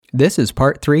This is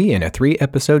part 3 in a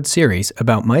 3-episode series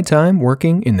about my time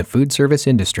working in the food service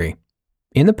industry.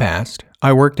 In the past,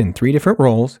 I worked in 3 different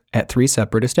roles at 3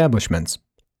 separate establishments.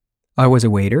 I was a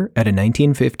waiter at a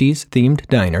 1950s themed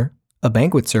diner, a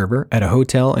banquet server at a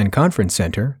hotel and conference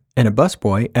center, and a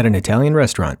busboy at an Italian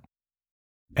restaurant.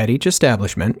 At each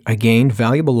establishment, I gained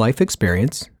valuable life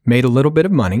experience, made a little bit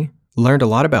of money, learned a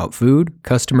lot about food,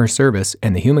 customer service,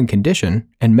 and the human condition,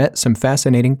 and met some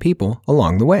fascinating people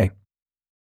along the way.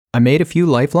 I made a few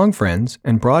lifelong friends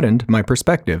and broadened my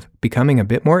perspective, becoming a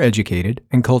bit more educated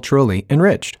and culturally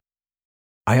enriched.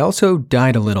 I also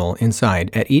died a little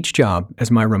inside at each job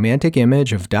as my romantic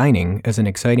image of dining as an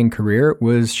exciting career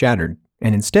was shattered,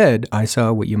 and instead I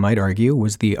saw what you might argue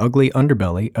was the ugly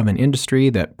underbelly of an industry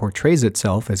that portrays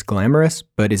itself as glamorous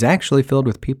but is actually filled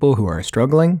with people who are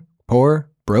struggling, poor,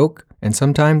 broke, and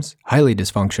sometimes highly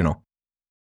dysfunctional.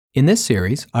 In this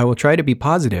series, I will try to be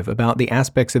positive about the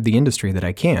aspects of the industry that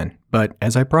I can, but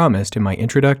as I promised in my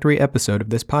introductory episode of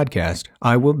this podcast,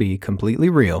 I will be completely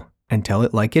real and tell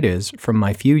it like it is from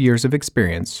my few years of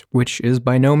experience, which is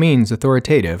by no means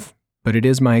authoritative, but it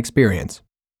is my experience.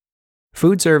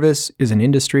 Food service is an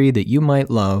industry that you might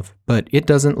love, but it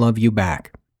doesn't love you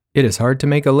back. It is hard to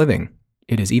make a living.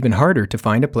 It is even harder to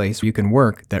find a place you can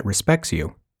work that respects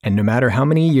you. And no matter how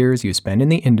many years you spend in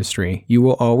the industry, you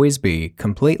will always be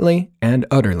completely and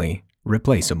utterly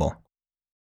replaceable.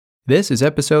 This is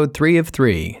episode 3 of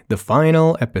 3, the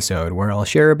final episode where I'll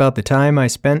share about the time I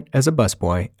spent as a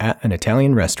busboy at an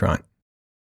Italian restaurant.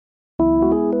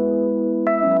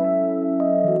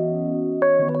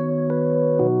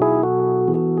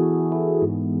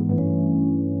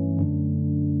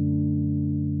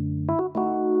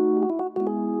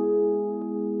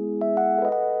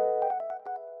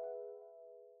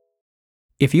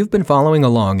 If you've been following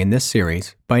along in this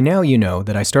series, by now you know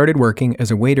that I started working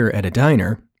as a waiter at a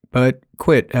diner, but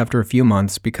quit after a few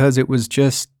months because it was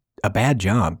just a bad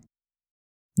job.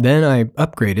 Then I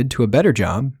upgraded to a better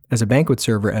job as a banquet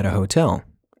server at a hotel.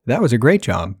 That was a great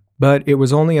job, but it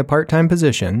was only a part-time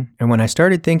position, and when I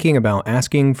started thinking about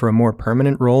asking for a more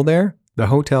permanent role there, the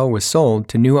hotel was sold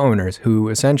to new owners who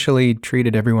essentially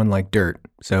treated everyone like dirt,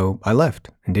 so I left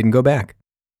and didn't go back.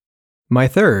 My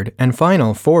third and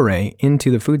final foray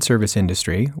into the food service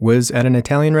industry was at an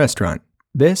Italian restaurant.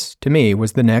 This, to me,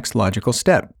 was the next logical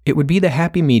step. It would be the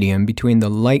happy medium between the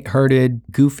light-hearted,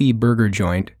 goofy burger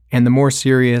joint and the more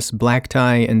serious black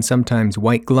tie and sometimes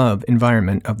white glove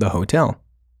environment of the hotel.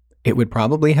 It would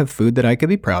probably have food that I could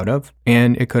be proud of,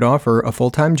 and it could offer a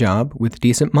full-time job with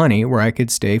decent money where I could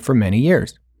stay for many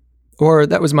years. Or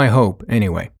that was my hope,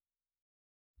 anyway.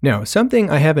 Now, something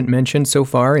I haven't mentioned so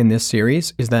far in this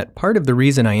series is that part of the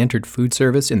reason I entered food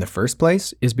service in the first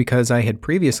place is because I had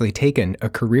previously taken a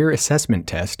career assessment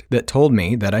test that told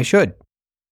me that I should.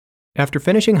 After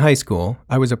finishing high school,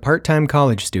 I was a part-time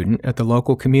college student at the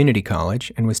local community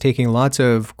college and was taking lots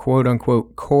of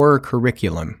quote-unquote core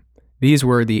curriculum. These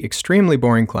were the extremely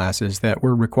boring classes that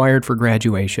were required for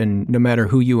graduation no matter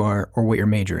who you are or what your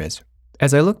major is.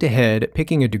 As I looked ahead at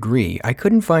picking a degree, I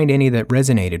couldn't find any that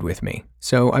resonated with me,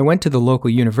 so I went to the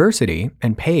local university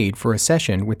and paid for a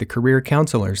session with the career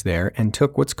counselors there and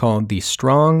took what's called the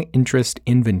Strong Interest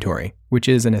Inventory, which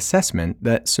is an assessment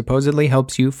that supposedly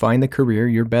helps you find the career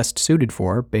you're best suited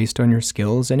for based on your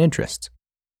skills and interests.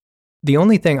 The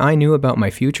only thing I knew about my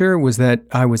future was that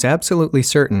I was absolutely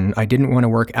certain I didn't want to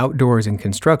work outdoors in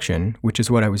construction, which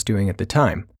is what I was doing at the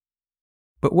time.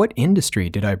 But what industry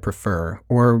did I prefer,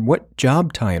 or what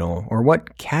job title, or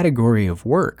what category of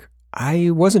work?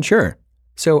 I wasn't sure.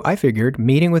 So I figured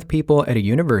meeting with people at a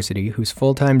university whose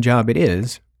full-time job it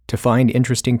is to find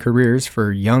interesting careers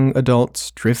for young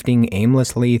adults drifting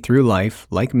aimlessly through life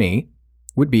like me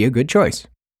would be a good choice.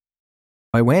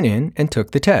 I went in and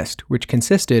took the test, which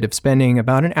consisted of spending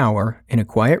about an hour in a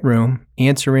quiet room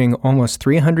answering almost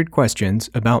 300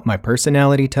 questions about my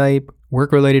personality type,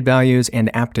 work-related values, and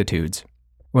aptitudes.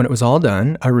 When it was all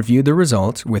done, I reviewed the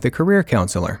results with a career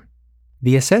counselor.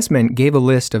 The assessment gave a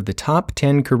list of the top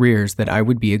 10 careers that I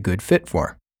would be a good fit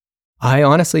for. I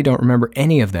honestly don't remember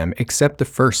any of them except the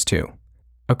first 2.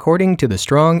 According to the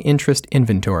Strong Interest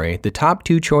Inventory, the top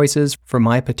 2 choices for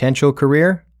my potential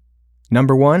career: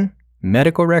 number 1,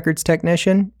 medical records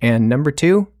technician, and number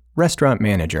 2, restaurant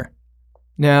manager.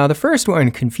 Now, the first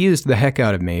one confused the heck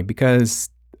out of me because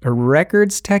a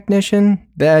records technician?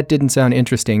 That didn't sound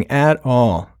interesting at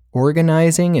all.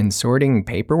 Organizing and sorting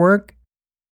paperwork?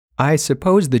 I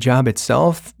suppose the job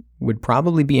itself would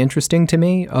probably be interesting to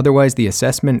me, otherwise the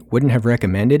assessment wouldn't have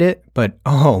recommended it, but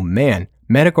oh man,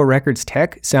 medical records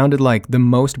tech sounded like the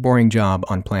most boring job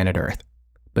on planet Earth.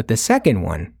 But the second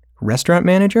one, restaurant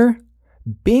manager?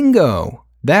 Bingo!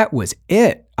 That was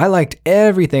it. I liked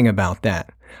everything about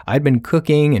that. I'd been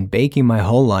cooking and baking my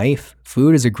whole life.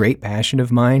 Food is a great passion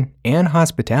of mine, and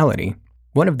hospitality.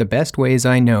 One of the best ways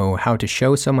I know how to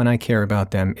show someone I care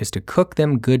about them is to cook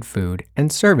them good food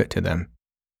and serve it to them.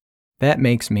 That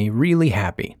makes me really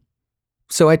happy.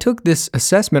 So I took this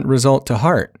assessment result to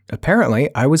heart. Apparently,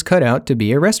 I was cut out to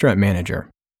be a restaurant manager.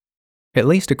 At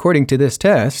least according to this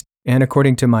test, and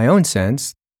according to my own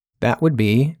sense, that would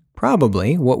be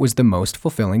probably what was the most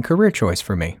fulfilling career choice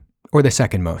for me, or the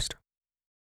second most.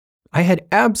 I had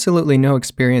absolutely no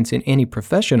experience in any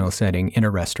professional setting in a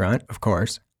restaurant, of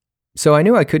course. So I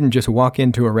knew I couldn't just walk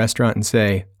into a restaurant and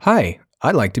say, "Hi,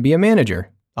 I'd like to be a manager.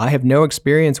 I have no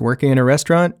experience working in a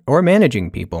restaurant or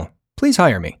managing people. Please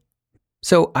hire me."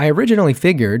 So I originally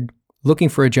figured looking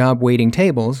for a job waiting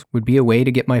tables would be a way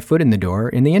to get my foot in the door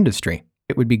in the industry.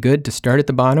 It would be good to start at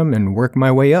the bottom and work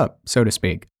my way up, so to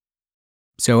speak.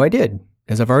 So I did.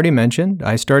 As I've already mentioned,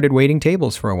 I started waiting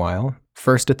tables for a while,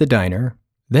 first at the diner,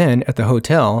 then at the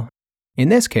hotel. In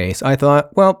this case, I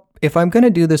thought, well, if I'm going to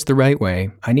do this the right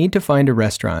way, I need to find a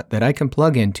restaurant that I can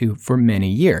plug into for many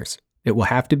years. It will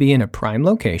have to be in a prime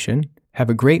location, have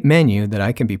a great menu that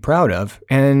I can be proud of,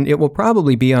 and it will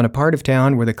probably be on a part of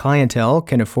town where the clientele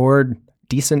can afford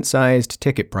decent-sized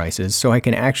ticket prices so I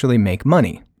can actually make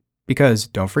money. Because,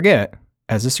 don't forget,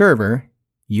 as a server,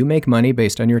 you make money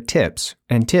based on your tips,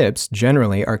 and tips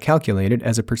generally are calculated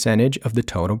as a percentage of the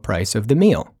total price of the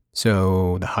meal.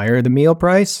 So the higher the meal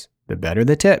price, the better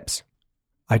the tips.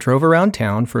 I drove around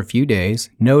town for a few days,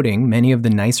 noting many of the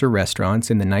nicer restaurants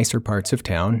in the nicer parts of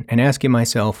town and asking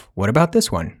myself, what about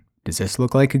this one? Does this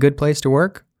look like a good place to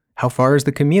work? How far is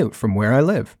the commute from where I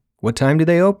live? What time do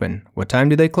they open? What time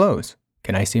do they close?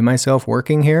 Can I see myself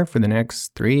working here for the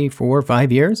next 3, 4,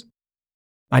 5 years?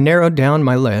 I narrowed down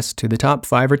my list to the top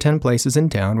 5 or 10 places in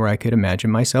town where I could imagine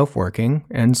myself working,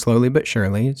 and slowly but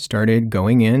surely started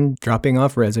going in, dropping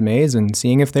off resumes, and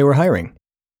seeing if they were hiring.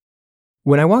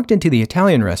 When I walked into the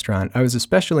Italian restaurant, I was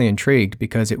especially intrigued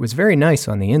because it was very nice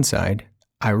on the inside.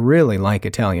 I really like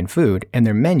Italian food, and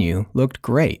their menu looked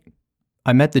great.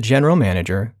 I met the general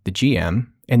manager, the GM,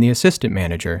 and the assistant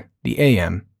manager, the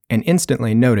AM, and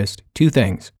instantly noticed 2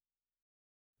 things.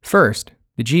 First,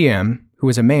 the GM, who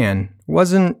was a man,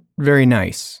 wasn't very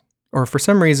nice, or for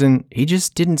some reason, he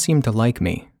just didn't seem to like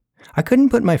me. I couldn't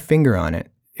put my finger on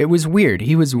it. It was weird.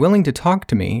 He was willing to talk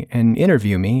to me and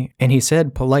interview me, and he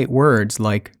said polite words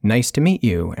like, "Nice to meet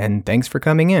you," and "Thanks for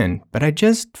coming in," but I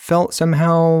just felt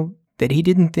somehow that he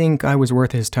didn't think I was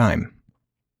worth his time.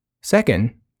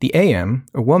 Second, the AM,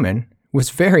 a woman, was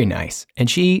very nice, and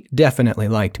she definitely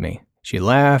liked me. She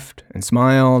laughed and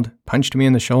smiled, punched me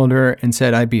in the shoulder, and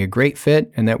said I'd be a great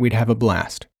fit and that we'd have a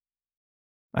blast.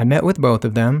 I met with both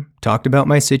of them, talked about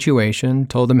my situation,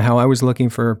 told them how I was looking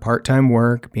for part-time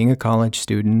work, being a college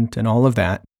student, and all of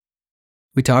that.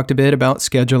 We talked a bit about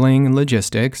scheduling and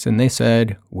logistics, and they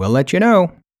said, "We'll let you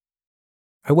know."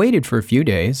 I waited for a few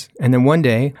days, and then one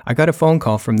day I got a phone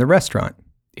call from the restaurant.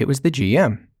 It was the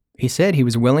GM. He said he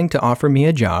was willing to offer me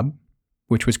a job,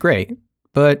 which was great,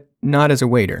 but not as a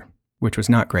waiter, which was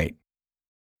not great.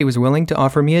 He was willing to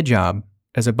offer me a job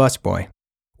as a busboy.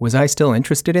 Was I still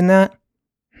interested in that?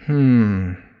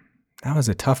 That was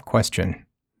a tough question.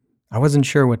 I wasn't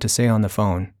sure what to say on the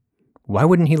phone. Why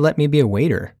wouldn't he let me be a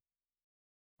waiter?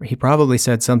 He probably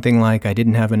said something like I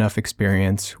didn't have enough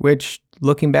experience, which,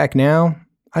 looking back now,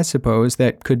 I suppose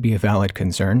that could be a valid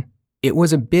concern. It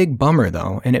was a big bummer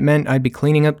though, and it meant I'd be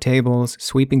cleaning up tables,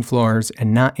 sweeping floors,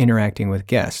 and not interacting with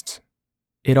guests.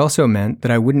 It also meant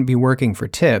that I wouldn't be working for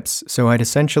tips, so I'd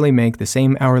essentially make the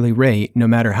same hourly rate no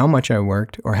matter how much I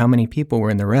worked or how many people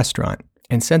were in the restaurant.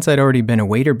 And since I'd already been a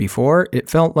waiter before, it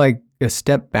felt like a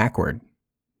step backward.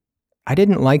 I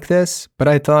didn't like this, but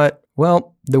I thought,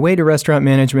 well, the way to restaurant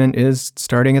management is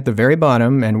starting at the very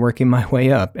bottom and working my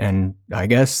way up, and I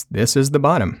guess this is the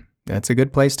bottom. That's a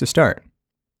good place to start.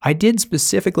 I did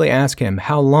specifically ask him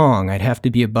how long I'd have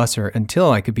to be a busser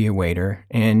until I could be a waiter,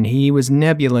 and he was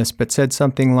nebulous but said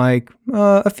something like,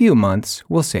 a few months,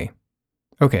 we'll see.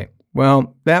 Okay,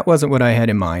 well, that wasn't what I had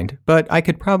in mind, but I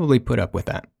could probably put up with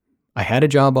that. I had a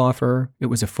job offer, it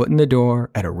was a foot in the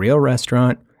door at a real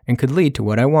restaurant, and could lead to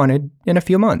what I wanted in a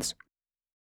few months.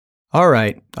 All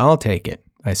right, I'll take it,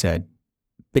 I said.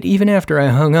 But even after I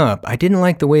hung up, I didn't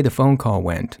like the way the phone call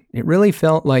went. It really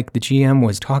felt like the GM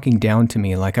was talking down to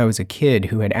me like I was a kid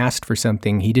who had asked for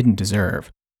something he didn't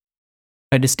deserve.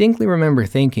 I distinctly remember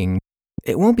thinking,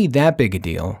 it won't be that big a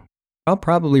deal. I'll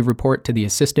probably report to the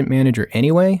assistant manager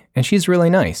anyway, and she's really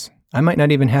nice. I might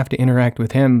not even have to interact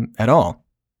with him at all.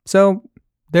 So,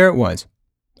 there it was.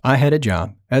 I had a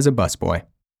job as a busboy.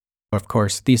 Of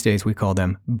course, these days we call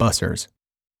them bussers.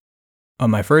 On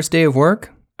my first day of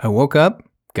work, I woke up,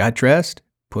 got dressed,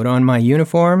 put on my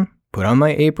uniform, put on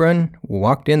my apron,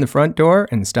 walked in the front door,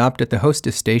 and stopped at the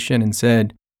hostess station and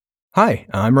said, "Hi,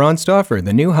 I'm Ron Stauffer,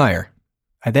 the new hire."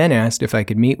 I then asked if I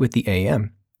could meet with the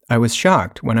AM. I was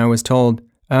shocked when I was told,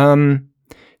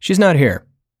 she's not here.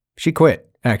 She quit,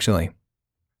 actually.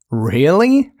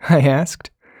 Really? I asked.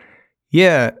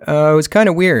 Yeah, it was kind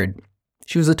of weird.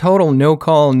 She was a total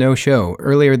no-call, no-show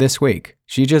earlier this week.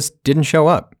 She just didn't show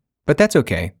up. But that's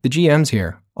okay. The GM's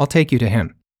here. I'll take you to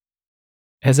him.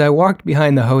 As I walked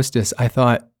behind the hostess, I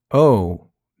thought, oh,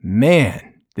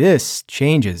 man, this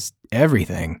changes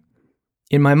everything.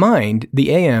 In my mind,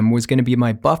 the AM was going to be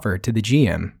my buffer to the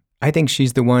GM. I think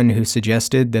she's the one who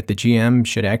suggested that the GM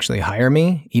should actually hire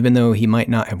me, even though he might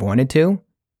not have wanted to.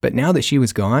 But now that she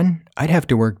was gone, I'd have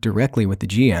to work directly with the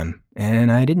GM,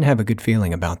 and I didn't have a good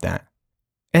feeling about that.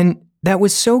 And that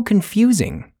was so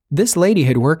confusing. This lady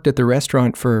had worked at the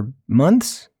restaurant for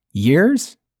months,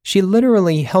 years. She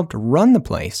literally helped run the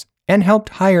place and helped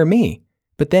hire me,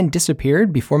 but then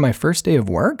disappeared before my first day of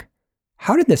work?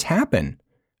 How did this happen?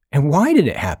 And why did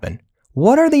it happen?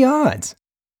 What are the odds?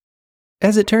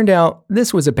 As it turned out,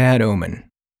 this was a bad omen.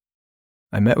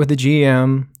 I met with the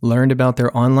GM, learned about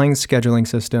their online scheduling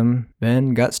system,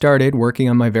 then got started working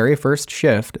on my very first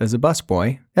shift as a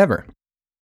busboy ever.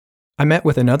 I met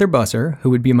with another busser who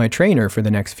would be my trainer for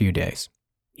the next few days.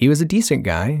 He was a decent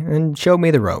guy and showed me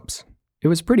the ropes. It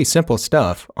was pretty simple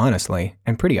stuff, honestly,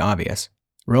 and pretty obvious.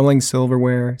 Rolling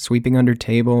silverware, sweeping under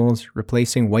tables,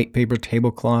 replacing white paper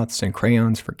tablecloths and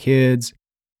crayons for kids,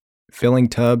 filling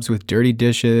tubs with dirty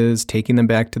dishes, taking them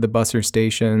back to the busser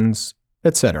stations,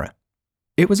 etc.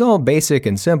 It was all basic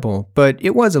and simple, but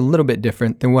it was a little bit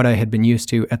different than what I had been used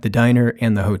to at the diner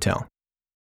and the hotel.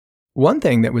 One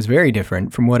thing that was very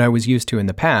different from what I was used to in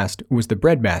the past was the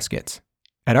bread baskets.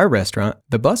 At our restaurant,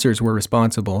 the bussers were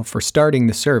responsible for starting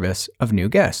the service of new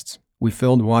guests. We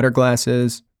filled water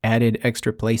glasses, added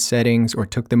extra place settings or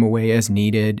took them away as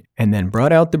needed, and then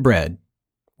brought out the bread.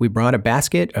 We brought a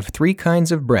basket of 3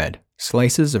 kinds of bread,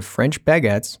 slices of French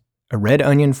baguettes, a red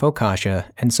onion focaccia,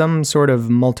 and some sort of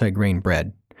multigrain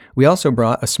bread. We also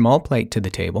brought a small plate to the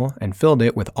table and filled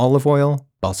it with olive oil,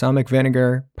 balsamic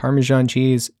vinegar, Parmesan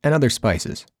cheese, and other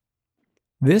spices.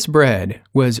 This bread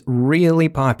was really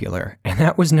popular, and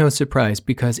that was no surprise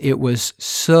because it was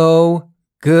so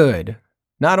good.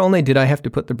 Not only did I have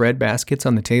to put the bread baskets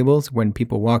on the tables when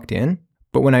people walked in,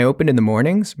 but when I opened in the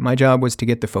mornings, my job was to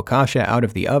get the focaccia out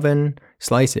of the oven,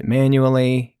 slice it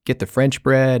manually, get the French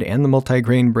bread and the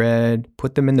multigrain bread,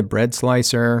 put them in the bread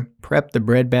slicer, prep the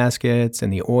bread baskets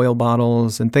and the oil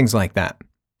bottles and things like that.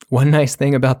 One nice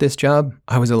thing about this job,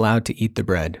 I was allowed to eat the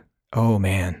bread. Oh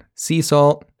man, sea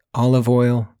salt, olive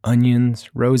oil, onions,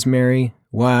 rosemary.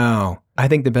 Wow. I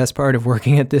think the best part of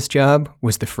working at this job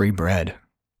was the free bread.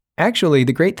 Actually,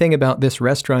 the great thing about this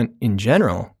restaurant in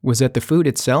general was that the food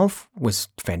itself was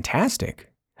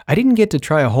fantastic. I didn't get to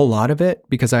try a whole lot of it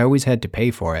because I always had to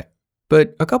pay for it.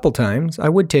 But a couple times, I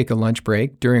would take a lunch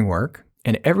break during work,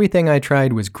 and everything I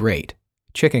tried was great.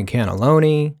 Chicken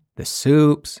cannelloni, the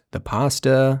soups, the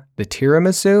pasta, the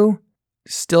tiramisu.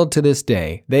 Still to this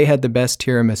day, they had the best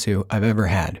tiramisu I've ever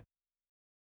had.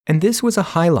 And this was a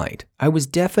highlight. I was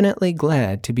definitely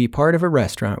glad to be part of a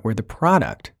restaurant where the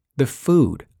product, the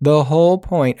food, the whole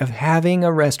point of having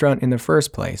a restaurant in the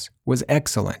first place was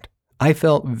excellent. I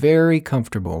felt very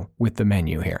comfortable with the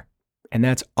menu here, and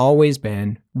that's always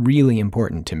been really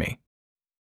important to me.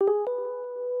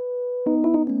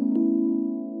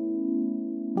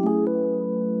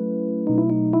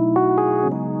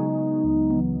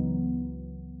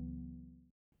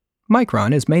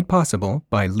 Micron is made possible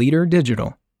by Leader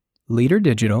Digital. Leader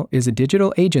Digital is a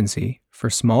digital agency for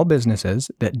small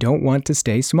businesses that don't want to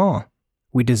stay small.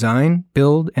 We design,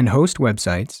 build, and host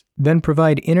websites, then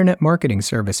provide internet marketing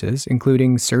services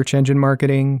including search engine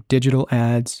marketing, digital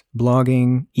ads,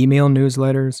 blogging, email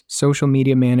newsletters, social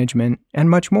media management, and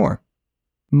much more.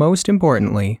 Most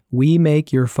importantly, we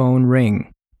make your phone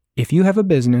ring. If you have a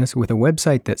business with a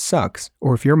website that sucks,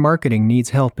 or if your marketing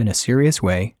needs help in a serious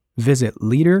way, visit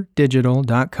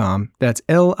leaderdigital.com, that's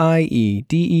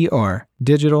L-I-E-D-E-R,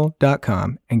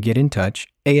 digital.com, and get in touch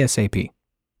ASAP.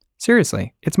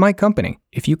 Seriously, it's my company.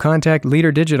 If you contact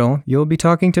Leader Digital, you'll be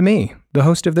talking to me, the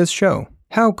host of this show.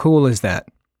 How cool is that?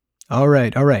 All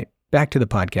right, back to the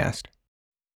podcast.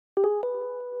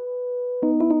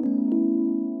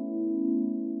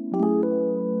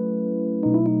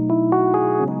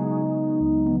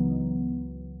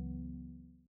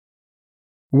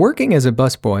 Working as a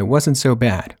busboy wasn't so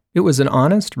bad. It was an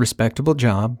honest, respectable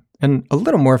job, and a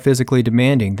little more physically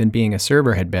demanding than being a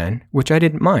server had been, which I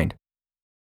didn't mind.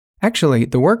 Actually,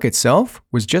 the work itself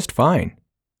was just fine.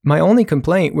 My only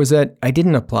complaint was that I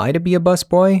didn't apply to be a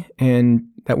busboy, and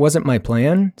that wasn't my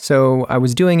plan, so I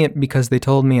was doing it because they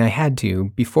told me I had to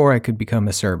before I could become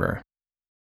a server.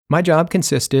 My job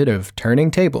consisted of turning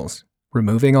tables,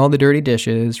 removing all the dirty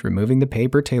dishes, removing the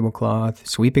paper tablecloth,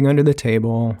 sweeping under the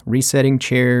table, resetting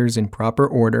chairs in proper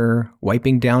order,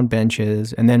 wiping down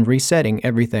benches, and then resetting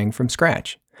everything from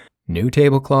scratch. New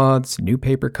tablecloths, new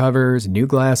paper covers, new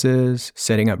glasses,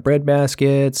 setting up bread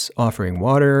baskets, offering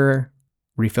water,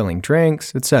 refilling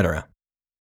drinks, etc.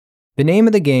 The name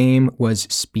of the game was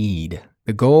speed.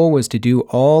 The goal was to do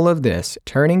all of this,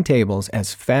 turning tables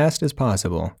as fast as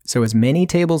possible, so as many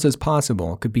tables as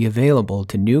possible could be available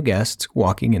to new guests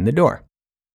walking in the door.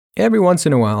 Every once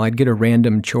in a while, I'd get a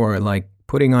random chore like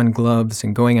putting on gloves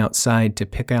and going outside to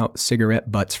pick out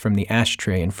cigarette butts from the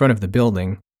ashtray in front of the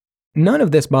building. None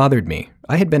of this bothered me.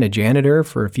 I had been a janitor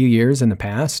for a few years in the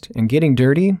past, and getting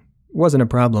dirty wasn't a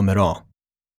problem at all.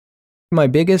 My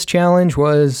biggest challenge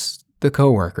was the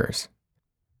coworkers.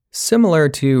 Similar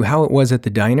to how it was at the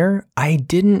diner, I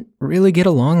didn't really get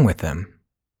along with them.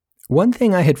 One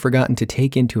thing I had forgotten to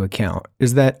take into account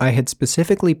is that I had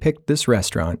specifically picked this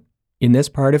restaurant in this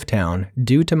part of town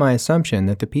due to my assumption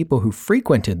that the people who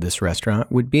frequented this restaurant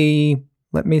would be,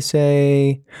 let me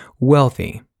say,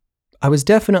 wealthy. I was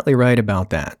definitely right about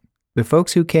that. The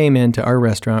folks who came into our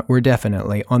restaurant were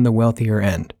definitely on the wealthier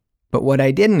end. But what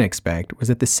I didn't expect was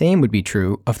that the same would be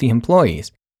true of the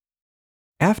employees.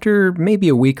 After maybe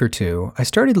a week or two, I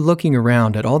started looking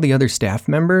around at all the other staff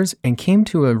members and came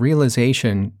to a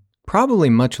realization, probably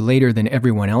much later than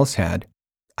everyone else had.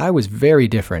 I was very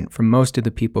different from most of the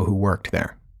people who worked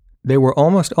there. They were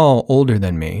almost all older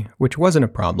than me, which wasn't a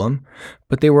problem,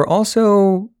 but they were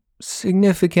also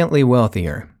significantly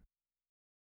wealthier.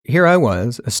 Here I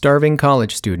was, a starving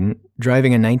college student,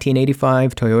 driving a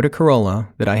 1985 Toyota Corolla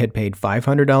that I had paid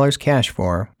 $500 cash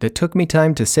for, that took me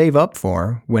time to save up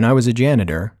for when I was a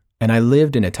janitor, and I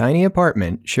lived in a tiny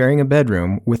apartment sharing a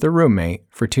bedroom with a roommate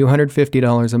for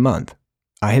 $250 a month.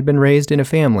 I had been raised in a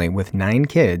family with 9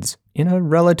 kids in a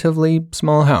relatively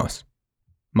small house.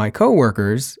 My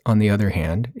coworkers, on the other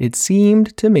hand, it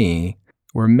seemed to me,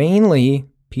 were mainly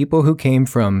people who came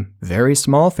from very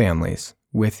small families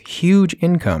with huge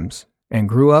incomes and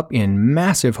grew up in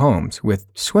massive homes with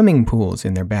swimming pools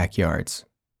in their backyards.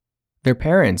 Their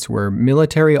parents were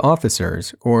military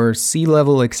officers or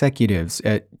C-level executives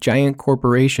at giant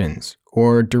corporations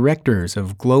or directors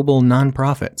of global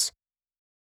nonprofits.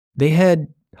 They had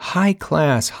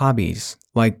high-class hobbies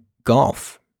like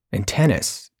golf and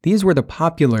tennis. These were the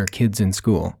popular kids in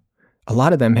school. A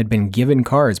lot of them had been given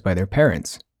cars by their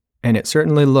parents, and it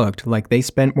certainly looked like they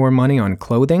spent more money on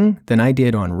clothing than I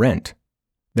did on rent.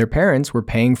 Their parents were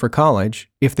paying for college,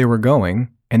 if they were going,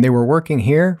 and they were working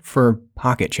here for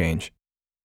pocket change.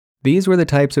 These were the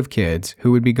types of kids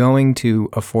who would be going to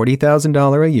a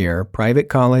 $40,000 a year private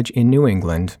college in New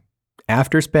England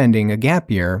after spending a gap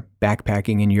year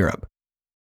backpacking in Europe.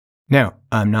 Now,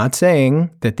 I'm not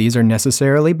saying that these are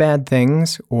necessarily bad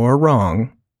things or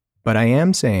wrong, but I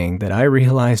am saying that I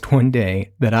realized one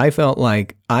day that I felt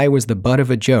like I was the butt of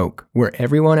a joke where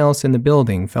everyone else in the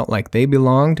building felt like they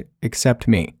belonged except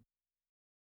me.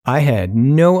 I had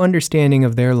no understanding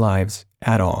of their lives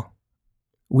at all.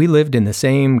 We lived in the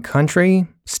same country,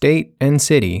 state, and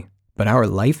city, but our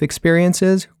life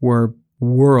experiences were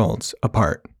worlds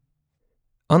apart.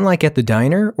 Unlike at the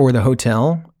diner or the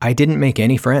hotel, I didn't make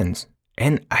any friends,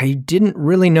 and I didn't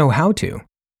really know how to.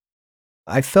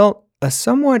 I felt a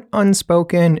somewhat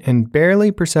unspoken and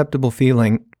barely perceptible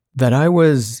feeling that I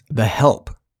was the help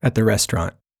at the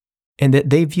restaurant, and that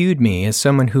they viewed me as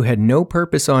someone who had no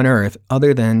purpose on earth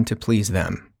other than to please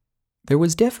them. There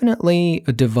was definitely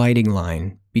a dividing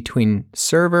line between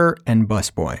server and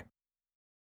busboy.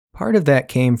 Part of that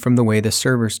came from the way the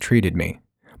servers treated me.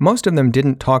 Most of them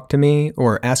didn't talk to me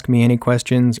or ask me any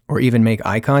questions or even make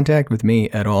eye contact with me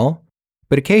at all.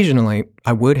 But occasionally,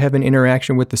 I would have an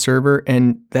interaction with the server,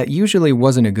 and that usually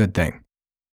wasn't a good thing.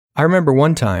 I remember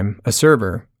one time, a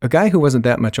server, a guy who wasn't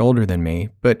that much older than me,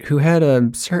 but who had a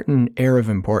certain air of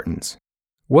importance,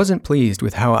 wasn't pleased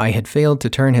with how I had failed to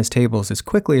turn his tables as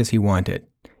quickly as he wanted.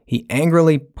 He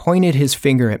angrily pointed his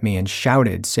finger at me and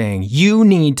shouted, saying, "You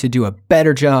need to do a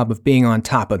better job of being on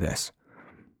top of this."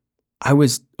 I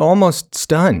was almost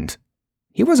stunned.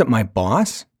 He wasn't my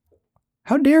boss.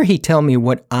 How dare he tell me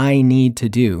what I need to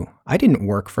do? I didn't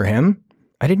work for him.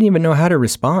 I didn't even know how to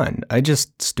respond. I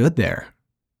just stood there.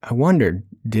 I wondered,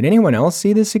 did anyone else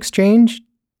see this exchange?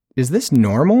 Is this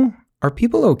normal? Are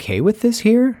people okay with this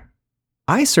here?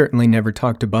 I certainly never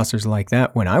talked to bussers like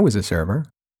that when I was a server.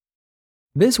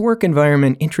 This work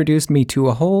environment introduced me to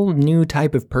a whole new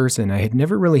type of person I had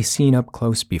never really seen up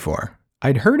close before.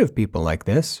 I'd heard of people like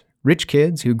this, rich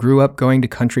kids who grew up going to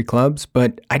country clubs,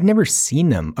 but I'd never seen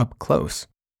them up close.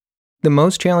 The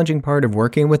most challenging part of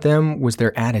working with them was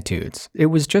their attitudes. It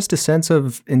was just a sense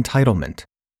of entitlement.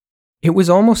 It was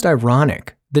almost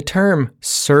ironic. The term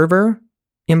server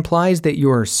implies that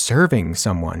you're serving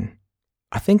someone.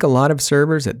 I think a lot of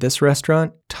servers at this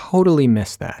restaurant totally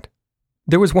missed that.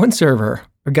 There was one server,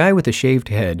 a guy with a shaved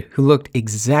head, who looked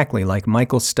exactly like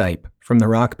Michael Stipe from the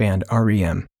rock band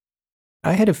R.E.M.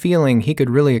 I had a feeling he could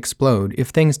really explode if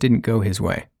things didn't go his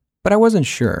way, but I wasn't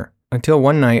sure until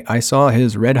one night I saw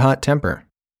his red-hot temper.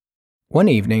 One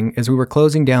evening, as we were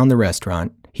closing down the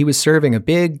restaurant, he was serving a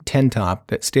big 10-top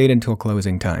that stayed until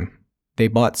closing time. They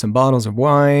bought some bottles of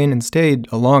wine and stayed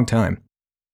a long time.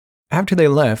 After they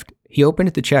left, he opened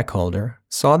the check holder,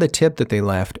 saw the tip that they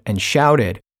left, and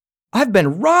shouted, "I've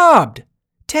been robbed!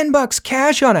 $10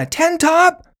 cash on a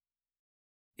 10-top?"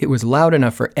 It was loud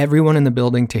enough for everyone in the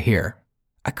building to hear.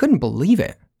 I couldn't believe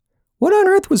it. What on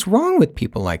earth was wrong with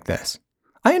people like this?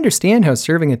 I understand how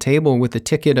serving a table with a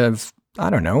ticket of,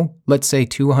 let's say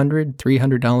 $200,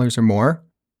 $300 or more,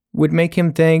 would make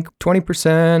him think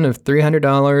 20% of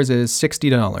 $300 is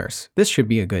 $60. This should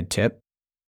be a good tip.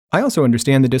 I also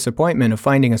understand the disappointment of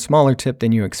finding a smaller tip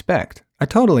than you expect. I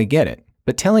totally get it.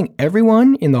 But telling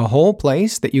everyone in the whole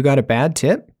place that you got a bad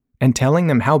tip and telling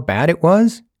them how bad it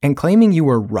was and claiming you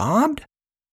were robbed?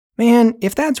 Man,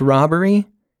 if that's robbery,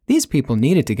 these people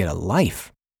needed to get a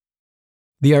life.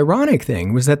 The ironic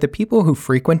thing was that the people who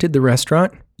frequented the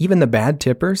restaurant, even the bad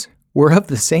tippers, were of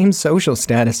the same social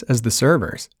status as the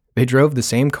servers. They drove the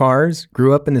same cars,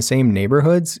 grew up in the same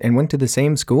neighborhoods, and went to the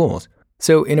same schools.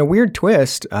 So in a weird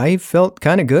twist, I felt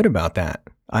kind of good about that.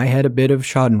 I had a bit of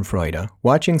schadenfreude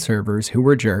watching servers who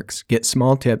were jerks get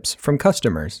small tips from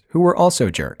customers who were also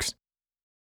jerks.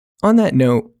 On that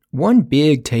note, one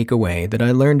big takeaway that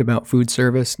I learned about food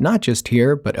service, not just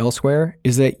here but elsewhere,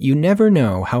 is that you never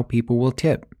know how people will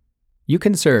tip. You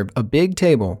can serve a big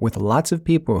table with lots of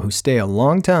people who stay a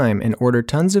long time and order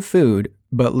tons of food,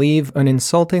 but leave an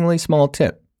insultingly small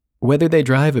tip. Whether they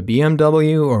drive a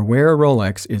BMW or wear a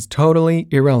Rolex is totally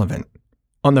irrelevant.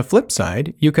 On the flip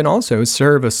side, you can also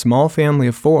serve a small family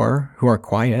of 4 who are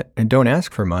quiet and don't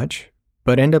ask for much,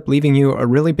 but end up leaving you a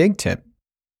really big tip.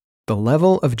 The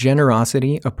level of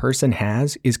generosity a person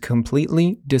has is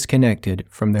completely disconnected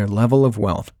from their level of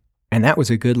wealth, and that was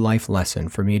a good life lesson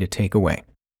for me to take away.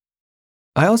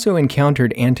 I also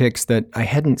encountered antics that I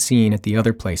hadn't seen at the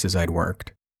other places I'd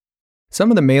worked. Some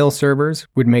of the male servers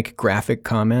would make graphic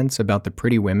comments about the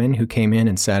pretty women who came in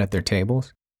and sat at their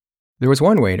tables. There was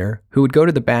one waiter who would go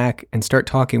to the back and start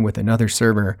talking with another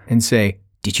server and say,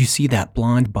 "Did you see that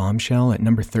blonde bombshell at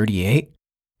number 38?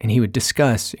 And he would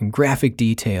discuss in graphic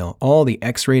detail all the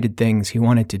X-rated things he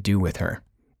wanted to do with her.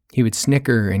 He would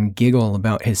snicker and giggle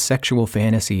about his sexual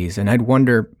fantasies, and I'd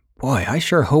wonder, boy, I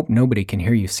sure hope nobody can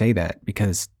hear you say that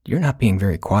because you're not being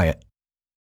very quiet.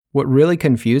 What really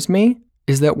confused me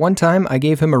is that one time I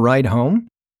gave him a ride home,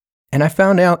 and I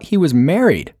found out he was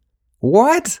married.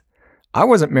 What? I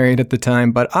wasn't married at the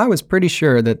time, but I was pretty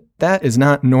sure that that is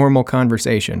not normal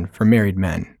conversation for married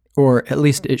men, or at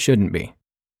least it shouldn't be.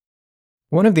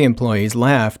 One of the employees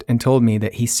laughed and told me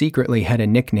that he secretly had a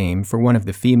nickname for one of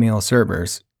the female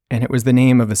servers, and it was the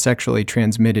name of a sexually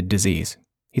transmitted disease.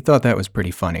 He thought that was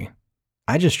pretty funny.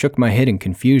 I just shook my head in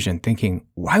confusion, thinking,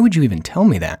 why would you even tell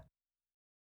me that?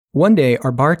 One day,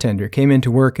 our bartender came into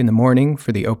work in the morning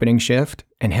for the opening shift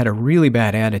and had a really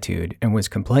bad attitude and was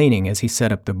complaining as he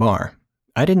set up the bar.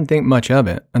 I didn't think much of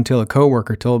it until a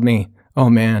coworker told me, "Oh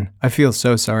man, I feel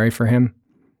so sorry for him."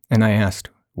 And I asked,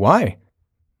 "Why?"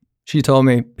 She told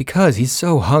me, "Because he's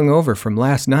so hungover from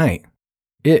last night.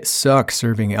 It sucks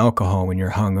serving alcohol when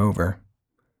you're hungover."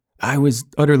 I was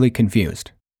utterly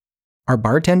confused. Our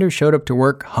bartender showed up to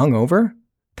work hungover?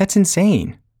 That's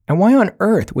insane. And why on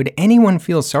earth would anyone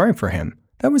feel sorry for him?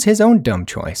 That was his own dumb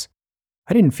choice.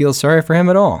 I didn't feel sorry for him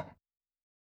at all.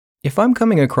 If I'm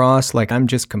coming across like I'm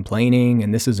just complaining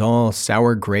and this is all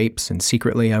sour grapes and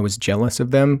secretly I was jealous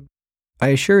of them, I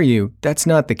assure you that's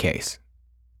not the case.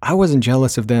 I wasn't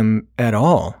jealous of them at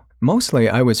all. Mostly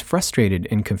I was frustrated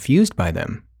and confused by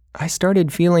them. I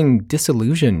started feeling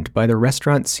disillusioned by the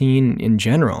restaurant scene in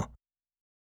general.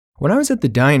 When I was at the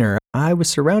diner, I was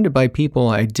surrounded by people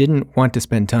I didn't want to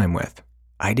spend time with.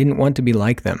 I didn't want to be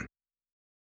like them.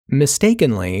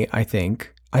 Mistakenly, I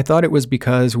think, I thought it was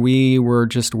because we were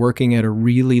just working at a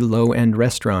really low-end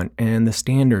restaurant and the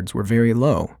standards were very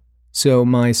low. So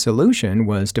my solution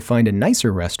was to find a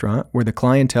nicer restaurant where the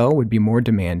clientele would be more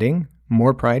demanding,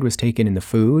 more pride was taken in the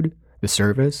food, the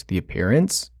service, the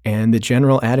appearance, and the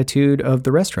general attitude of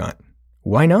the restaurant.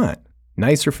 Why not?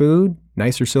 Nicer food,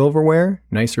 nicer silverware,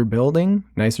 nicer building,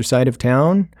 nicer side of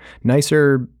town,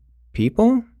 nicer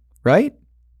people, right?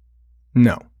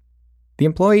 No. The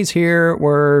employees here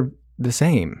were the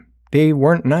same. They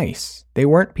weren't nice. They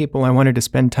weren't people I wanted to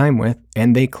spend time with,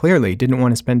 and they clearly didn't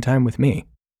want to spend time with me.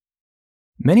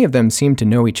 Many of them seemed to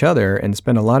know each other and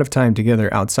spend a lot of time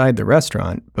together outside the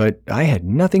restaurant, but I had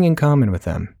nothing in common with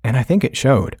them, and I think it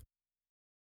showed.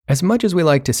 As much as we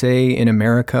like to say in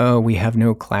America we have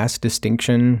no class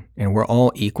distinction and we're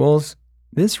all equals,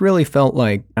 this really felt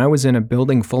like I was in a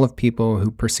building full of people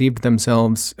who perceived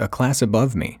themselves a class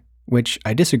above me, which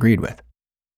I disagreed with.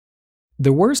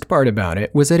 The worst part about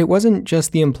it was that it wasn't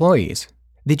just the employees.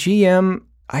 The GM,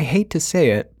 I hate to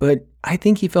say it, but I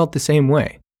think he felt the same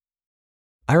way.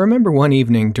 I remember one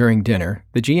evening during dinner,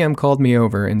 the GM called me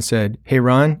over and said, "Hey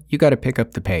Ron, you gotta pick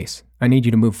up the pace. I need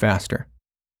you to move faster."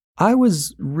 I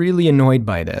was really annoyed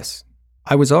by this.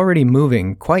 I was already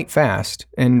moving quite fast,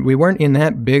 and we weren't in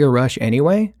that big a rush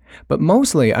anyway, but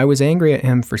mostly I was angry at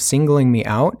him for singling me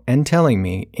out and telling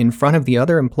me in front of the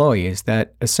other employees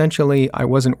that essentially I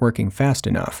wasn't working fast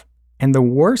enough. And the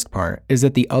worst part is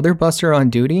that the other busser on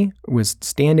duty was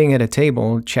standing at a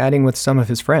table chatting with some of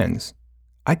his friends.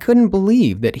 I couldn't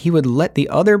believe that he would let the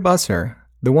other busser,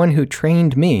 the one who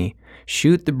trained me,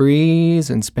 shoot the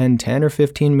breeze and spend 10 or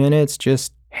 15 minutes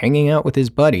just hanging out with his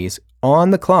buddies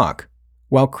on the clock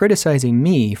while criticizing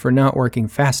me for not working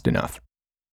fast enough.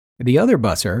 The other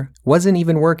busser wasn't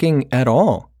even working at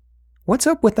all. What's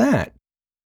up with that?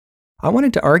 I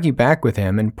wanted to argue back with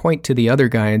him and point to the other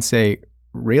guy and say,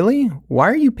 "Really? Why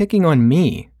are you picking on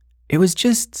me?" It was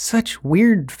just such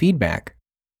weird feedback.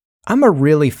 I'm a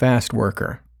really fast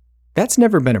worker. That's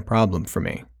never been a problem for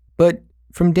me. But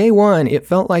from day one, it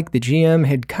felt like the GM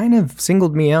had kind of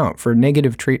singled me out for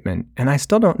negative treatment, and I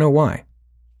still don't know why.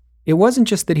 It wasn't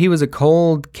just that he was a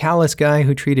cold, callous guy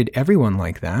who treated everyone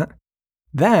like that.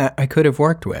 That I could have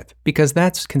worked with, because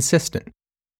that's consistent.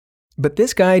 But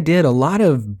this guy did a lot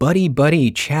of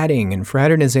buddy-buddy chatting and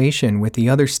fraternization with the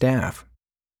other staff.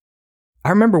 I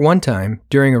remember one time,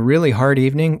 during a really hard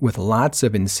evening with lots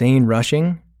of insane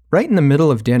rushing, right in the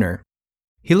middle of dinner,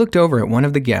 he looked over at one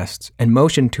of the guests and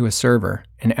motioned to a server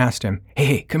and asked him,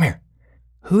 hey, come here.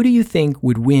 Who do you think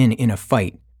would win in a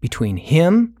fight between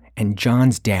him and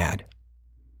John's dad?"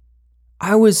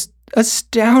 I was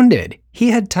astounded.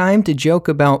 He had time to joke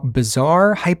about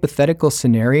bizarre hypothetical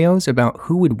scenarios about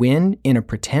who would win in a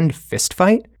pretend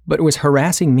fistfight, but was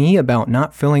harassing me about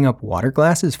not filling up water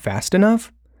glasses fast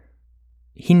enough.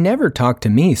 He never talked to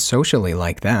me socially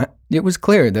like that. It was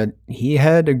clear that he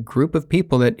had a group of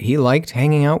people that he liked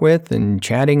hanging out with and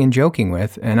chatting and joking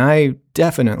with, and I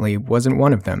definitely wasn't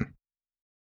one of them.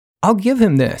 I'll give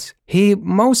him this. He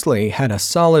mostly had a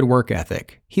solid work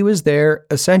ethic. He was there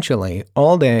essentially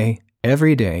all day,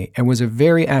 every day, and was a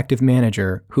very active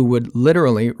manager who would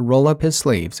literally roll up his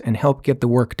sleeves and help get the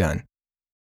work done.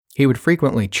 He would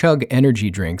frequently chug energy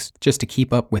drinks just to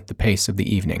keep up with the pace of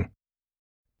the evening.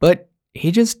 But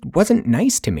he just wasn't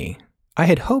nice to me. I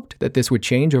had hoped that this would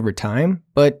change over time,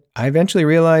 but I eventually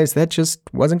realized that just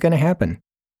wasn't going to happen.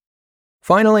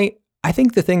 Finally, I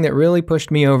think the thing that really pushed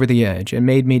me over the edge and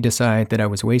made me decide that I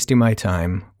was wasting my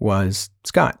time was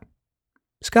Scott.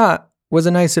 Scott was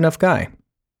a nice enough guy.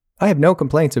 I have no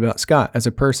complaints about Scott as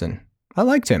a person. I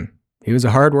liked him. He was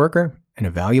a hard worker and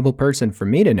a valuable person for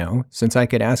me to know since I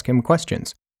could ask him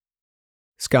questions.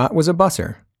 Scott was a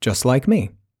busser, just like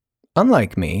me.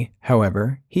 Unlike me,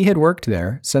 however, he had worked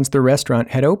there since the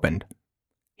restaurant had opened.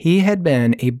 He had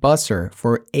been a busser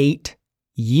for 8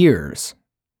 years.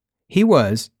 He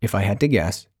was, if I had to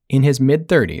guess, in his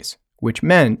mid-30s, which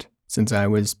meant, since I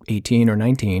was 18 or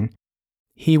 19,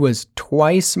 he was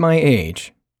twice my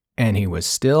age, and he was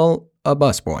still a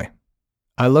busboy.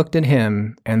 I looked at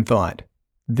him and thought,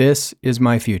 this is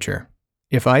my future.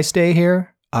 If I stay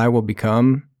here, I will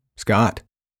become Scott.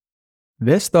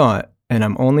 This thought, and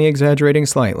I'm only exaggerating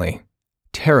slightly,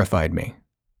 terrified me.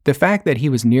 The fact that he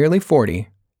was nearly 40,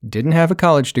 didn't have a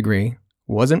college degree,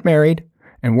 wasn't married,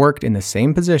 and worked in the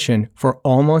same position for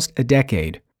almost a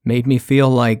decade made me feel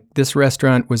like this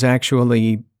restaurant was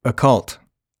actually a cult.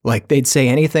 Like they'd say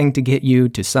anything to get you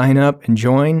to sign up and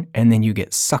join, and then you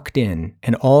get sucked in,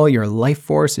 and all your life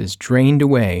force is drained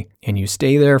away, and you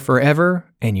stay there forever,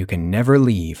 and you can never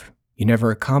leave. You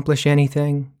never accomplish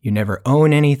anything, you never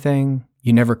own anything,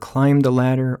 you never climb the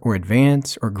ladder or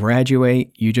advance or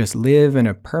graduate, you just live in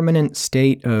a permanent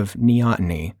state of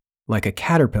neoteny, like a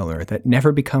caterpillar that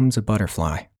never becomes a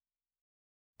butterfly.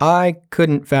 I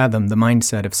couldn't fathom the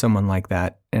mindset of someone like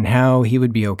that and how he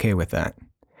would be okay with that.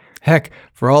 Heck,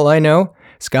 for all I know,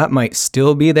 Scott might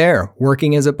still be there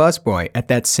working as a busboy at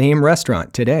that same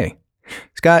restaurant today.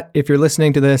 Scott, if you're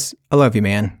listening to this, I love you,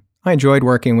 man. I enjoyed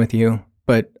working with you,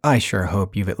 but I sure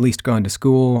hope you've at least gone to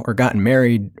school or gotten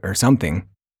married or something.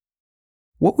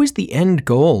 What was the end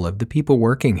goal of the people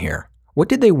working here? What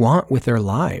did they want with their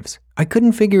lives? I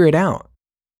couldn't figure it out.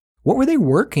 What were they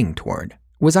working toward?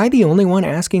 Was I the only one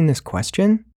asking this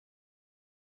question?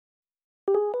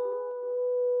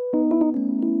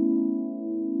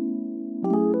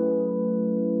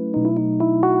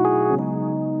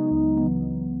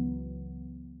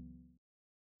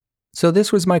 So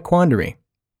this was my quandary.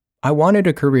 I wanted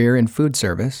a career in food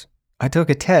service. I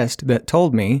took a test that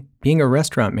told me being a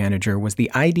restaurant manager was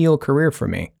the ideal career for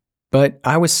me. But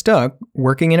I was stuck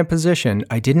working in a position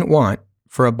I didn't want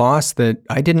for a boss that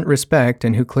I didn't respect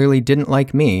and who clearly didn't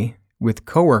like me, with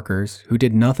coworkers who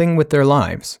did nothing with their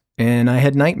lives. And I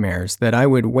had nightmares that I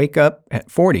would wake up at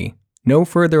 40, no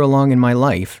further along in my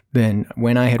life than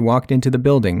when I had walked into the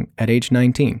building at age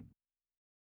 19.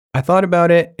 I thought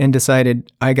about it and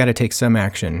decided I gotta take some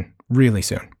action really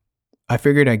soon. I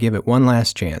figured I'd give it one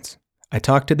last chance. I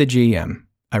talked to the GM.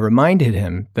 I reminded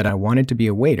him that I wanted to be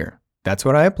a waiter. That's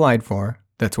what I applied for,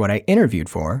 that's what I interviewed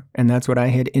for, and that's what I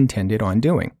had intended on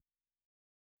doing.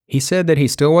 He said that he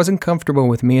still wasn't comfortable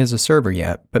with me as a server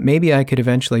yet, but maybe I could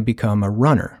eventually become a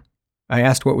runner. I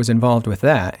asked what was involved with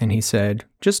that, and he said,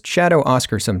 just shadow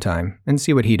Oscar sometime and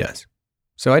see what he does.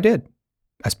 So I did.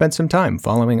 I spent some time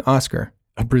following Oscar,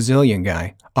 a Brazilian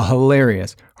guy, a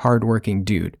hilarious, hardworking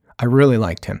dude. I really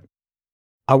liked him.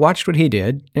 I watched what he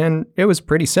did, and it was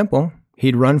pretty simple.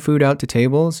 He'd run food out to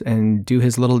tables and do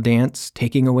his little dance,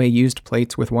 taking away used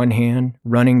plates with one hand,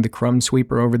 running the crumb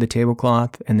sweeper over the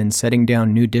tablecloth, and then setting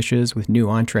down new dishes with new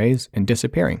entrees and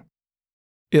disappearing.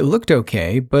 It looked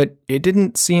okay, but it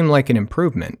didn't seem like an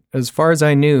improvement. As far as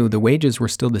I knew, the wages were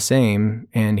still the same,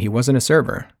 and he wasn't a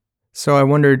server. So I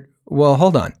wondered, well,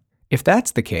 hold on. If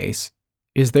that's the case,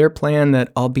 is their plan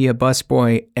that I'll be a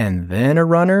busboy and then a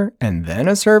runner and then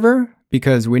a server?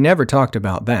 Because we never talked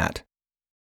about that.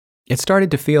 It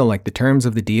started to feel like the terms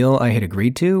of the deal I had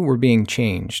agreed to were being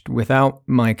changed without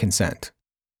my consent.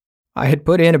 I had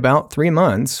put in about 3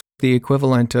 months, the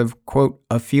equivalent of, quote,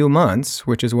 a few months,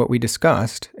 which is what we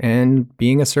discussed, and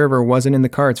being a server wasn't in the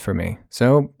cards for me.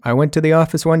 So I went to the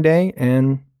office one day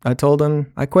and I told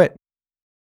him I quit.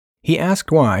 He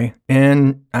asked why,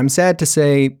 and I'm sad to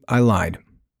say I lied.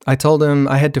 I told him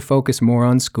I had to focus more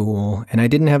on school, and I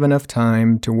didn't have enough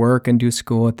time to work and do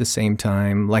school at the same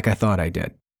time like I thought I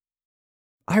did.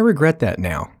 I regret that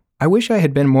now. I wish I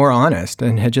had been more honest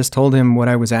and had just told him what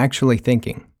I was actually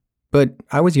thinking. But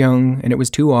I was young, and it was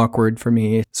too awkward for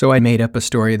me, so I made up a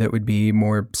story that would be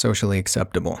more socially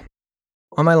acceptable.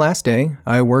 On my last day,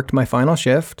 I worked my final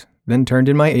shift, then turned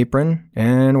in my apron,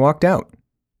 and walked out.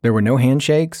 There were no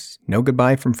handshakes, no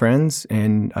goodbye from friends,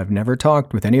 and I've never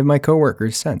talked with any of my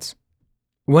coworkers since.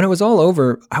 When it was all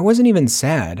over, I wasn't even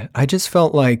sad. I just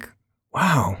felt like,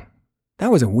 wow,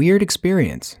 that was a weird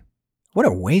experience. What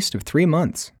a waste of 3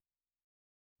 months.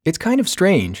 It's kind of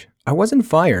strange. I wasn't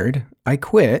fired. I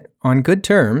quit on good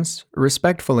terms,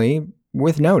 respectfully,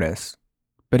 with notice.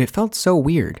 But it felt so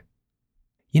weird.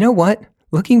 You know what?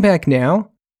 Looking back now,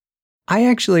 I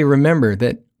actually remember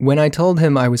that when I told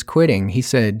him I was quitting, he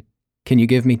said, "Can you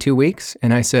give me 2 weeks?"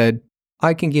 And I said,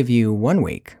 "I can give you 1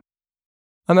 week."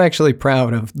 I'm actually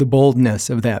proud of the boldness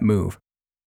of that move.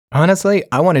 Honestly,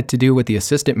 I wanted to do what the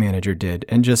assistant manager did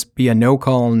and just be a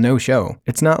no-call, no-show.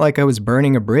 It's not like I was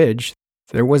burning a bridge.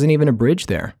 There wasn't even a bridge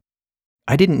there.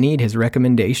 I didn't need his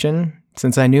recommendation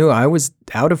since I knew I was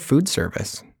out of food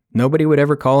service. Nobody would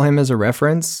ever call him as a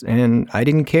reference, and I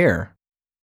didn't care.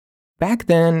 Back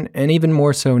then, and even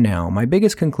more so now, my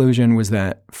biggest conclusion was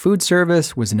that food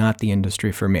service was not the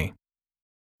industry for me.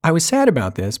 I was sad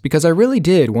about this because I really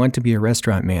did want to be a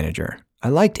restaurant manager. I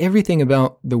liked everything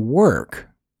about the work.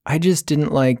 I just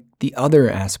didn't like the other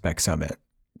aspects of it.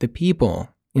 The people,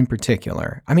 in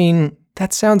particular. I mean,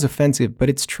 that sounds offensive, but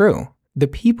it's true. The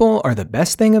people are the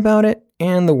best thing about it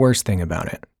and the worst thing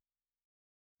about it.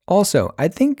 Also, I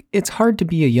think it's hard to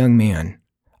be a young man.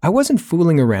 I wasn't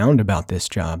fooling around about this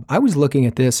job. I was looking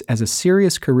at this as a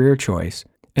serious career choice,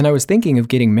 and I was thinking of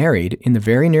getting married in the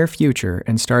very near future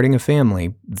and starting a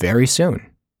family very soon.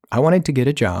 I wanted to get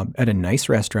a job at a nice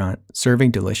restaurant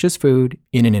serving delicious food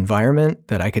in an environment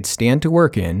that I could stand to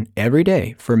work in every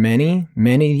day for many,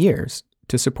 many years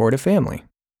to support a family.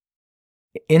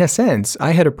 In a sense,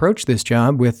 I had approached this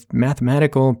job with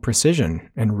mathematical precision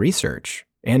and research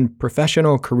and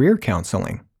professional career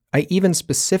counseling. I even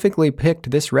specifically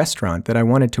picked this restaurant that I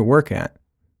wanted to work at.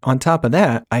 On top of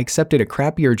that, I accepted a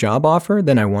crappier job offer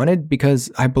than I wanted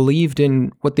because I believed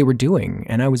in what they were doing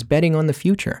and I was betting on the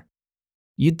future.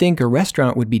 You'd think a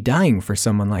restaurant would be dying for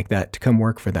someone like that to come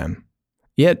work for them.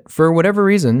 Yet, for whatever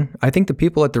reason, I think the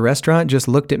people at the restaurant just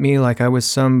looked at me like I was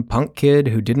some punk kid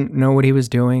who didn't know what he was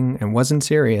doing and wasn't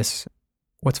serious.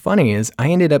 What's funny is I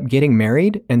ended up getting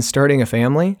married and starting a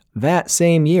family that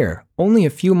same year, only a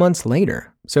few months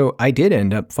later. So I did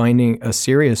end up finding a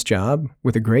serious job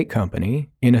with a great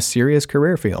company in a serious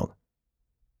career field.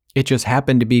 It just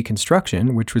happened to be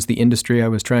construction, which was the industry I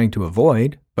was trying to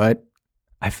avoid, but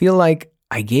I feel like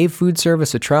I gave food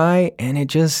service a try and it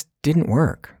just didn't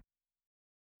work.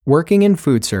 Working in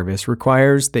food service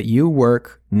requires that you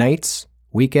work nights,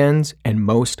 weekends, and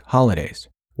most holidays.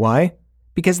 Why?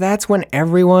 Because that's when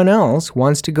everyone else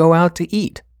wants to go out to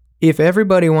eat. If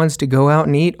everybody wants to go out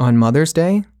and eat on Mother's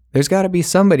Day, there's got to be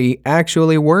somebody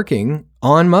actually working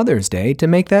on Mother's Day to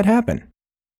make that happen.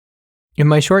 In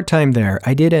my short time there,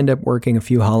 I did end up working a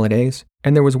few holidays,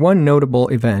 and there was one notable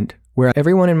event where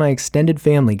everyone in my extended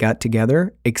family got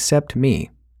together except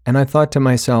me. And I thought to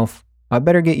myself, I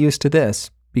better get used to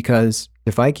this, because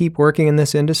if I keep working in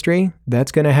this industry,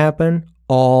 that's going to happen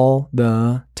all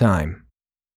the time.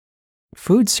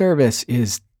 Food service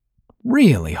is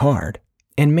really hard,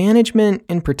 and management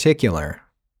in particular.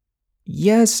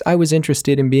 Yes, I was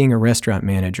interested in being a restaurant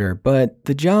manager, but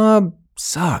the job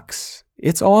sucks.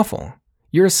 It's awful.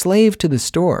 You're a slave to the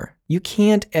store. You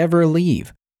can't ever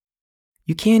leave.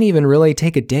 You can't even really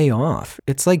take a day off.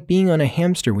 It's like being on a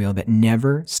hamster wheel that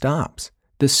never stops.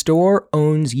 The store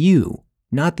owns you,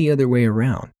 not the other way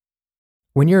around.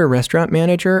 When you're a restaurant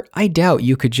manager, I doubt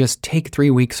you could just take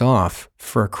 3 weeks off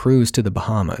for a cruise to the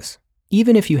Bahamas.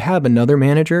 Even if you have another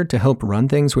manager to help run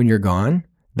things when you're gone,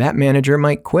 that manager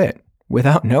might quit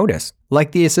without notice,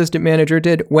 like the assistant manager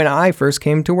did when I first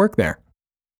came to work there.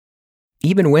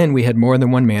 Even when we had more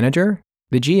than one manager,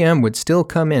 the GM would still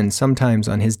come in sometimes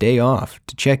on his day off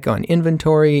to check on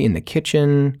inventory in the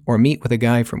kitchen or meet with a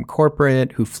guy from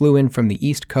corporate who flew in from the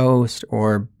East Coast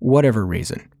or whatever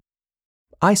reason.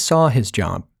 I saw his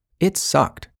job. It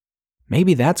sucked.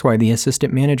 Maybe that's why the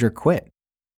assistant manager quit.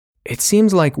 It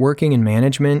seems like working in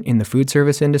management in the food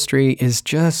service industry is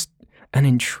just an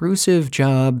intrusive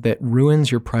job that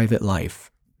ruins your private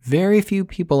life. Very few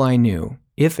people I knew,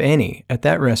 if any, at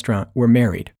that restaurant were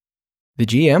married. The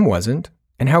GM wasn't,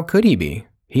 and how could he be?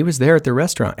 He was there at the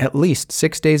restaurant at least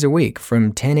 6 days a week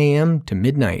from 10 a.m. to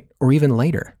midnight or even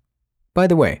later. By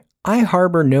the way, I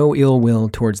harbor no ill will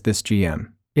towards this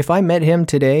GM. If I met him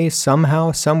today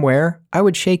somehow, somewhere, I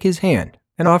would shake his hand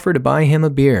and offer to buy him a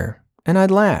beer. And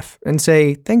I'd laugh and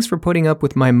say, thanks for putting up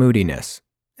with my moodiness.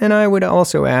 And I would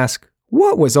also ask,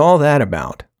 what was all that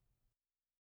about?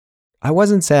 I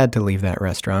wasn't sad to leave that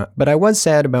restaurant, but I was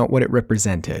sad about what it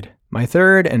represented. My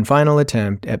third and final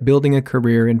attempt at building a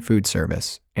career in food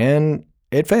service. And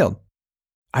it failed.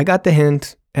 I got the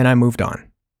hint and I moved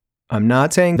on. I'm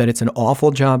not saying that it's an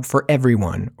awful job for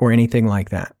everyone or anything like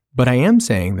that. But I am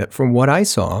saying that from what I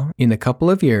saw in the couple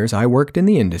of years I worked in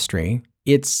the industry,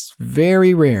 it's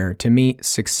very rare to meet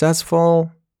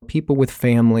successful people with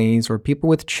families or people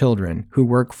with children who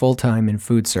work full-time in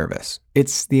food service.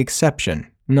 It's the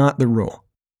exception, not the rule.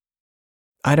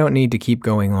 I don't need to keep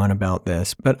going on about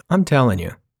this, but I'm telling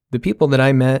you, the people that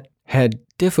I met had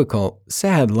difficult,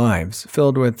 sad lives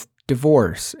filled with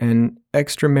divorce and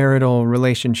extramarital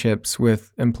relationships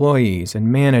with employees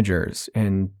and managers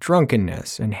and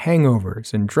drunkenness and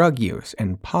hangovers and drug use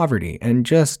and poverty and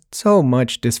just so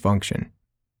much dysfunction.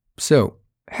 So,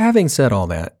 having said all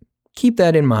that, keep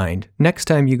that in mind next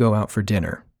time you go out for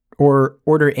dinner or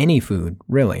order any food,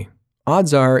 really.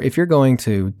 Odds are if you're going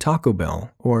to Taco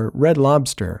Bell or Red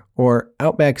Lobster or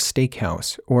Outback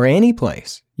Steakhouse or any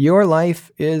place, your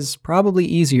life is probably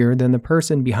easier than the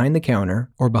person behind the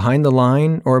counter or behind the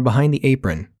line or behind the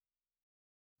apron.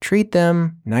 Treat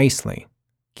them nicely.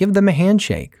 Give them a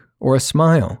handshake or a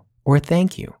smile or a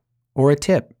thank you or a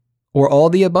tip or all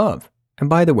the above. And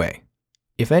by the way,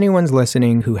 if anyone's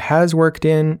listening who has worked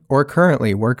in or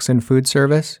currently works in food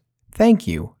service, thank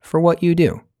you for what you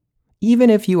do.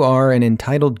 Even if you are an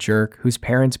entitled jerk whose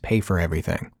parents pay for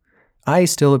everything, I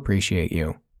still appreciate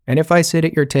you. And if I sit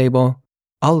at your table,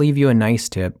 I'll leave you a nice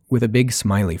tip with a big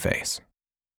smiley face.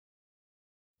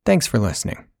 Thanks for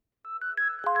listening.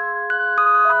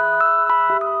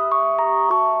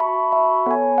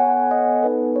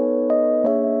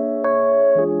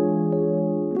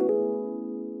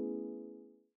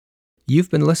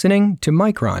 You've been listening to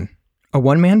Micron, a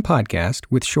one-man podcast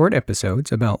with short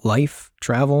episodes about life,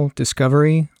 travel,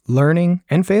 discovery, learning,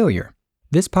 and failure.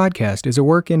 This podcast is a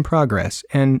work in progress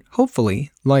and,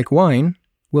 hopefully, like wine,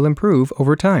 will improve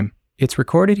over time. It's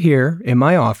recorded here in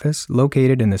my office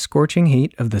located in the scorching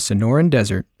heat of the Sonoran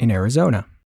Desert in Arizona.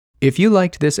 If you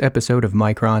liked this episode of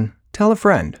Micron, tell a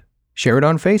friend. Share it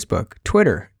on Facebook,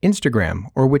 Twitter, Instagram,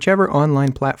 or whichever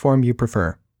online platform you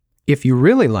prefer. If you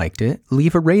really liked it,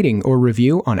 leave a rating or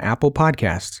review on Apple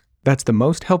Podcasts. That's the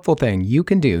most helpful thing you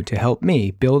can do to help me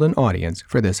build an audience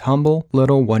for this humble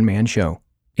little one-man show.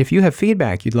 If you have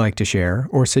feedback you'd like to share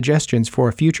or suggestions for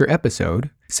a future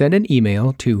episode, send an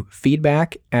email to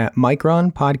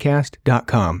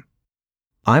feedback@micronpodcast.com.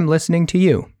 I'm listening to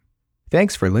you.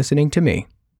 Thanks for listening to me.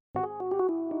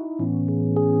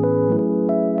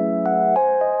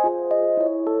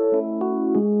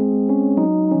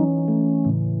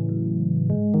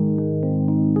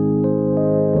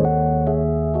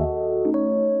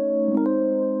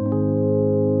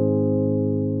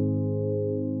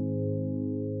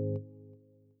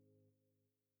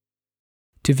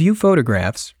 To view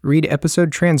photographs, read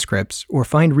episode transcripts, or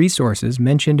find resources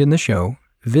mentioned in the show,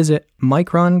 visit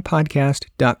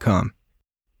micronpodcast.com.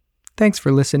 Thanks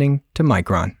for listening to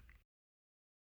Micron.